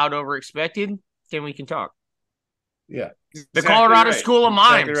yards allowed over expected, then we can talk. Yeah. The Exactly Colorado right. School of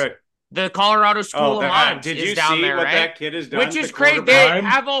Exactly Mimes. right. The Colorado School of Mimes Did is you down see there, what right? that kid has done? Which is the crazy. They quarterback?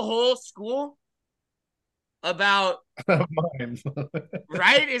 have a whole school about Mimes.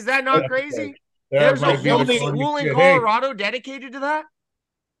 right. Is that not crazy? That There's a might be whole the corny school in shit. Hey, Colorado dedicated to that.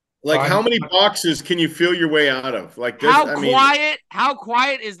 Like, how many boxes can you feel your way out of? Like this, How I mean, quiet? How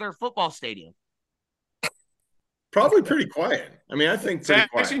quiet is their football stadium? probably pretty quiet. I mean, I think It's pretty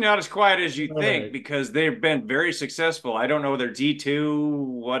actually quiet. not as quiet as you All think right. because they've been very successful. I don't know their D2,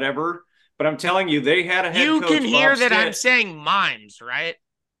 whatever, but I'm telling you, they had a head You coach, can hear Bob that I'm Stitt. saying mimes, right?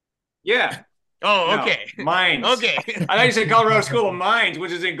 Yeah. Oh, No, okay. Mines. Okay. I thought you said Colorado School of Mines,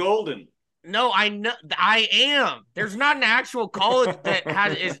 which is in Golden. No, I know I am. There's not an actual college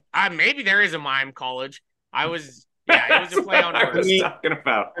that maybe there is a mime college. It was a play on I words. was talking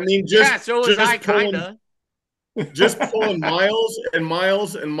about. I mean, Yeah, so was I pulling, kinda. just pulling miles and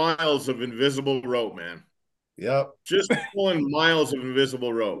miles and miles of invisible rope, man. Yep. Just pulling miles of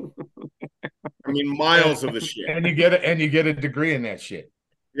invisible rope. I mean, miles of the shit. And you get a degree in that shit.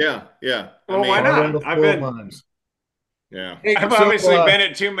 Yeah, yeah. Well, why Colorado not? School of Mines. Yeah, Hey, I've so, obviously been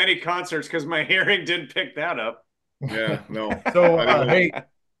at too many concerts because my hearing didn't pick that up. yeah. No. So I don't know. hey,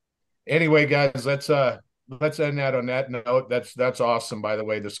 anyway, guys, let's end that on that note. That's awesome, by the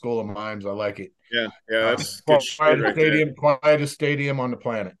way. The School of Mimes, I like it. Yeah, that's good shit right there. Quietest stadium on the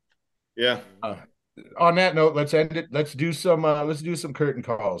planet. Yeah. On that note, let's end it. Let's do some curtain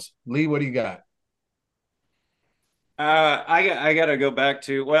calls. Lee, what do you got? I got to go back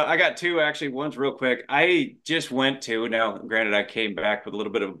to, well, I got two actually. One's real quick. I just went to, now granted I came back with a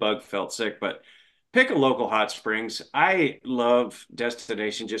little bit of a bug, felt sick, but pick a local hot springs. I love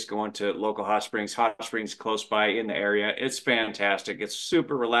destination, just going to local hot springs close by in the area. It's fantastic. It's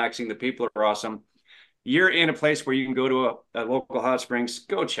super relaxing. The people are awesome. You're in a place where you can go to a local hot springs,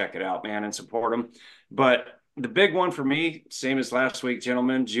 go check it out, man, and support them. But the big one for me, same as last week,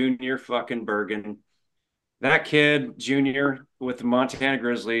 gentlemen, Junior fucking Bergen. That kid, Junior, with the Montana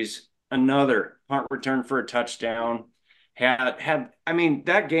Grizzlies, another punt return for a touchdown. I mean,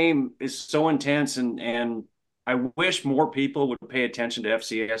 that game is so intense, and I wish more people would pay attention to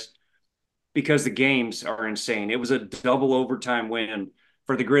FCS because the games are insane. It was a double overtime win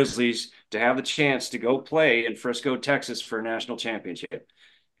for the Grizzlies to have the chance to go play in Frisco, Texas for a national championship.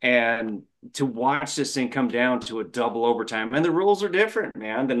 And to watch this thing come down to a double overtime. And the rules are different,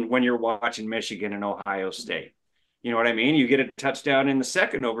 man, than when you're watching Michigan and Ohio State. You know what I mean? You get a touchdown in the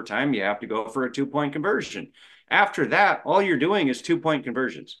second overtime, you have to go for a 2-point conversion. After that, all you're doing is 2-point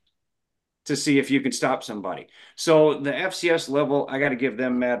conversions to see if you can stop somebody. So the FCS level, I got to give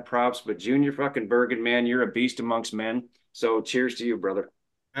them mad props. But Junior fucking Bergen, man, you're a beast amongst men. So cheers to you, brother.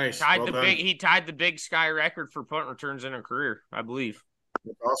 Nice. He tied the Big Sky record for punt returns in a career, I believe.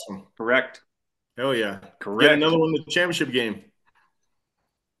 That's awesome. Correct. Hell yeah. Correct. Get another one in the championship game.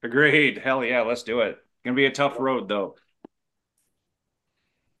 Agreed. Hell yeah, let's do it. Gonna be a tough road though.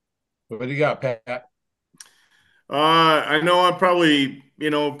 What do you got, Pat? I know I'm probably,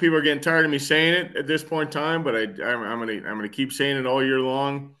 people are getting tired of me saying it at this point in time, but I'm gonna keep saying it all year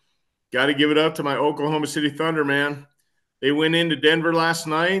long. Got to give it up to my Oklahoma City Thunder, man. They went into Denver last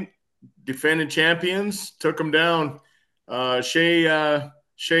night, defending champions, took them down. Shea had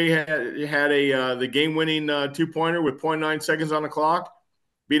the game-winning 2-pointer with 0.9 seconds on the clock,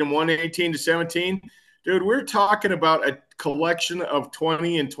 beat them 118-17. Dude, we're talking about a collection of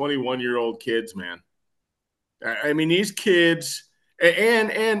 20 and 21-year-old kids, man. I mean, these kids,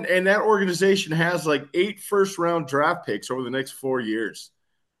 and that organization has like 8 first-round draft picks over the next 4 years.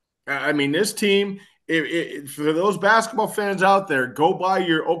 I mean, this team, for those basketball fans out there, go buy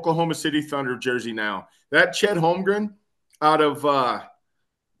your Oklahoma City Thunder jersey now. That Chet Holmgren out of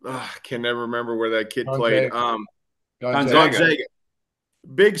I can never remember where that kid played. Gonzaga.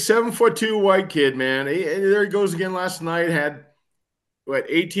 Big 7'2" white kid, man. There he goes again last night. Had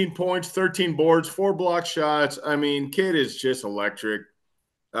 18 points, 13 boards, 4 block shots. I mean, kid is just electric.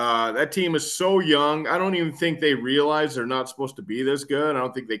 That team is so young. I don't even think they realize they're not supposed to be this good. I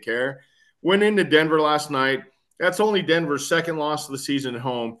don't think they care. Went into Denver last night. That's only Denver's second loss of the season at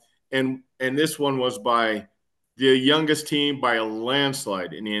home, and this one was by the youngest team by a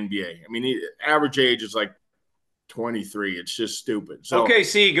landslide in the NBA. I mean, the average age is like 23. It's just stupid. So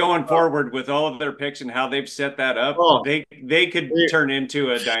OKC going forward with all of their picks and how they've set that up, they could turn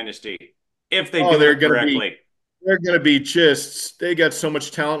into a dynasty if they do it correctly. They're going to be just, they got so much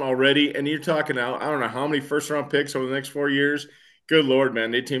talent already. And you're talking now, I don't know how many first round picks over the next 4 years. Good Lord,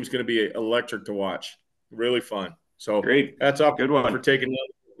 man. Their team's going to be electric to watch. Really fun. So great. That's up. Good one for taking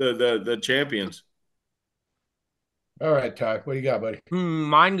the champions. All right, Ty, what do you got, buddy?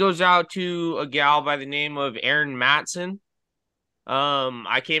 Mine goes out to a gal by the name of Erin Matson.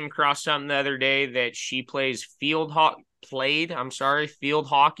 I came across something the other day that she field hockey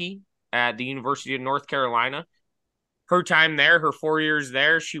at the University of North Carolina. Her time there, her 4 years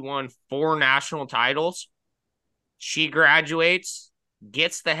there, she won 4 national titles. She graduates,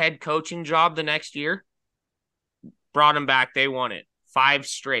 gets the head coaching job the next year. Brought them back. They won it. 5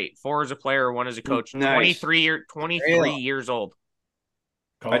 straight. 4 as a player, 1 as a coach. Nice. 23 years old.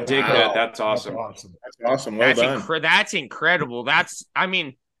 I dig that. That's awesome. That's awesome. Well done. That's incredible.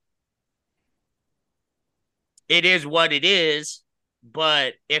 It is what it is.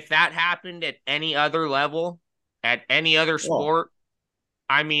 But if that happened at any other level, at any other sport,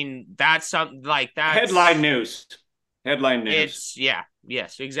 I mean, that's something like that. Headline news.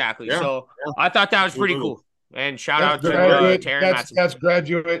 Yes, exactly. Yeah, so I thought that was pretty cool. And shout out to Taryn Matson.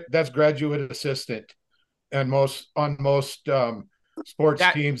 That's graduate assistant, and most sports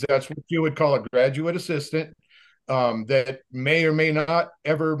teams, that's what you would call a graduate assistant. That may or may not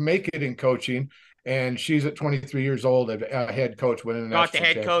ever make it in coaching. And she's at 23 years old, a head coach winning. Got the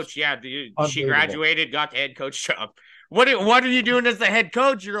head coach, yeah. Dude, she graduated, got the head coach job. What are you doing as the head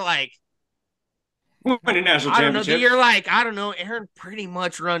coach? You're like, winning national championship. You're like, I don't know. Erin pretty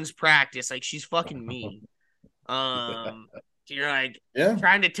much runs practice. Like, she's fucking mean. You're like,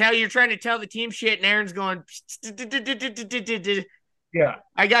 trying to tell the team shit, and Erin's going, yeah.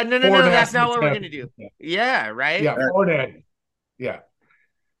 I got no. That's not what we're gonna do. Yeah, right. Yeah, yeah.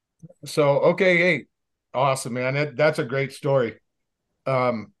 So, okay, hey, awesome, man. That's a great story.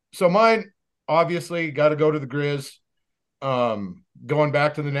 So mine, obviously, got to go to the Grizz. Going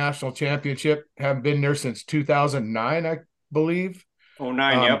back to the national championship, haven't been there since 2009, I believe.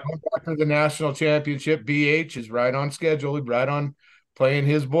 09, yep. Going back to the national championship, BH is right on schedule, right on playing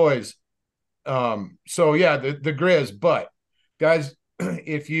his boys. So, yeah, the Grizz. But, guys,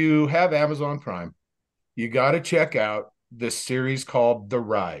 if you have Amazon Prime, you got to check out this series called The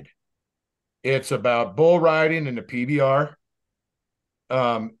Ride. It's about bull riding in the PBR.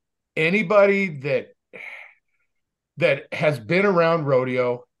 Anybody that has been around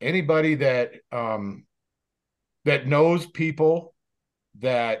rodeo, anybody that knows people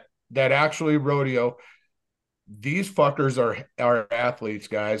that actually rodeo, these fuckers are athletes,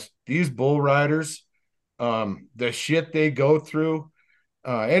 guys. These bull riders, the shit they go through.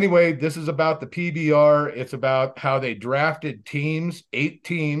 Anyway, this is about the PBR. It's about how they drafted teams, 8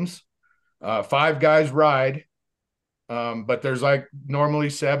 teams, 5 guys ride. But there's like normally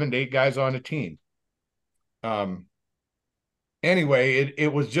 7 to 8 guys on a team. Anyway,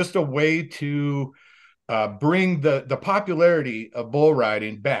 it was just a way to bring the popularity of bull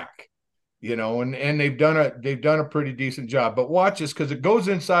riding back, and they've done a pretty decent job. But watch this, because it goes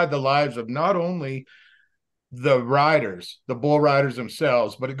inside the lives of not only the riders, the bull riders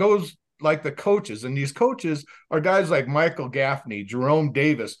themselves, but it goes like the coaches. And these coaches are guys like Michael Gaffney, Jerome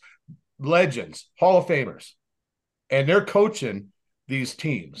Davis, legends, Hall of Famers, and they're coaching these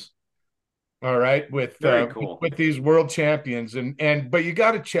teams. All right, with these world champions, but you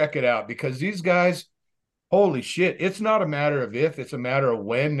got to check it out, because these guys, holy shit, it's not a matter of if, it's a matter of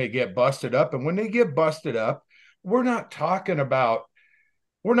when they get busted up. And when they get busted up, we're not talking about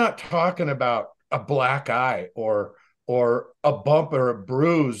a black eye or a bump or a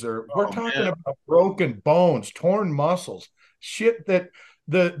bruise, or we're talking about broken bones, torn muscles, shit that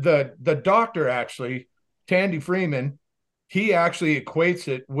the doctor, actually, Tandy Freeman, he actually equates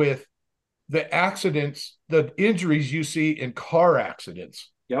it with the accidents, the injuries you see in car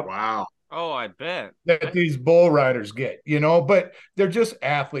accidents. Yep. Wow. Oh, I bet. That these bull riders get, but they're just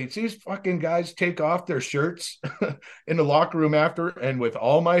athletes. These fucking guys take off their shirts in the locker room after, and with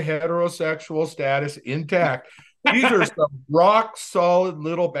all my heterosexual status intact, these are some rock solid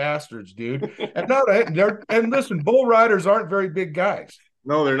little bastards, dude. And listen, bull riders aren't very big guys.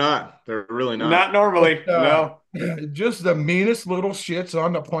 No, they're not. They're really not. Not normally. No. Just the meanest little shits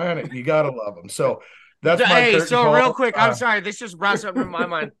on the planet. You gotta love them. So That's my Hey, curtain so call. real quick, I'm sorry. This just brought something in my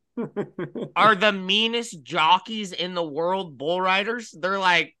mind. Are the meanest jockeys in the world bull riders? They're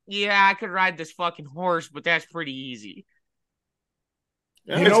like, yeah, I could ride this fucking horse, but that's pretty easy.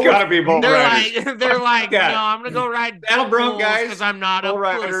 It's got to be bull They're riders. like, they're like, no, that. I'm gonna go ride Saddle bronc bulls guys, because I'm not a bull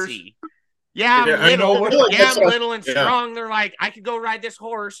riders. pussy. Yeah, I'm Yeah, I know little. what- Yeah, I'm that's little and strong. They're like, I could go ride this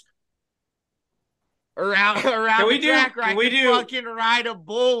horse around the track. Right? I could fucking ride a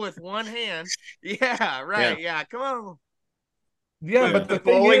bull with one hand. Yeah, right. Yeah, come on. Yeah, but the the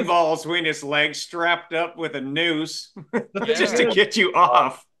thing bowling is, ball between his legs strapped up with a noose the just thing to is- get you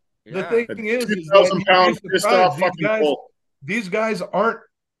off. the thing is that 2,000 you'd pound be pissed surprised. off fucking bull. These guys aren't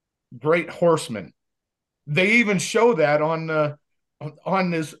great horsemen. They even show that on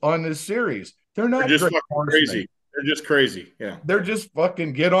this series. They're not They're just great fucking horsemen. crazy. They're just crazy. Yeah. They're just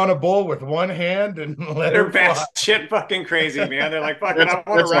fucking get on a bull with one hand and let They're her fly. batshit fucking crazy, man. They're like, fucking, I want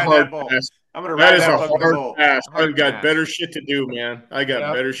to That's a ride hard that bull. pass. I'm going to That ride is that a fucking hard bull. pass. Hard I've got pass. better shit to do, man. I got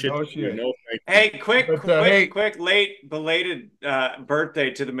Yep, better shit no to do. shit. No, thank you. Hey, quick, Hey. late belated birthday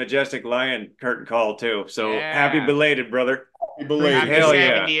to the Majestic Lion curtain call too. So Yeah. happy belated, brother. Happy belated. Happy Hell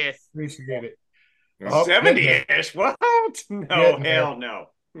yeah. 70th. Appreciate it. Yeah. Oh, 70-ish. What? No, Getting there. hell no.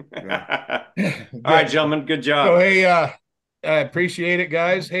 All right, gentlemen, good job. So hey, I appreciate it,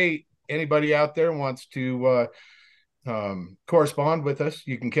 guys. Hey, anybody out there wants to correspond with us,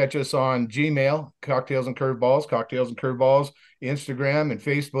 you can catch us on Gmail, Cocktails and Curveballs, Instagram and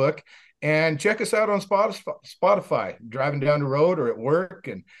Facebook, and check us out on Spotify. Driving down the road or at work,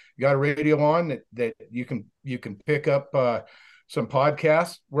 and you got a radio on that you can pick up some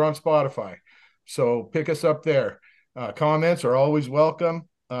podcasts. We're on Spotify, so pick us up there. Comments are always welcome.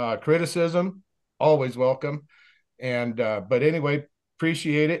 Criticism always welcome. And but anyway,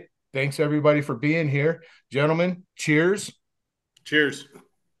 appreciate it. Thanks everybody for being here. Gentlemen, cheers. Cheers.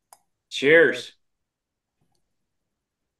 Cheers.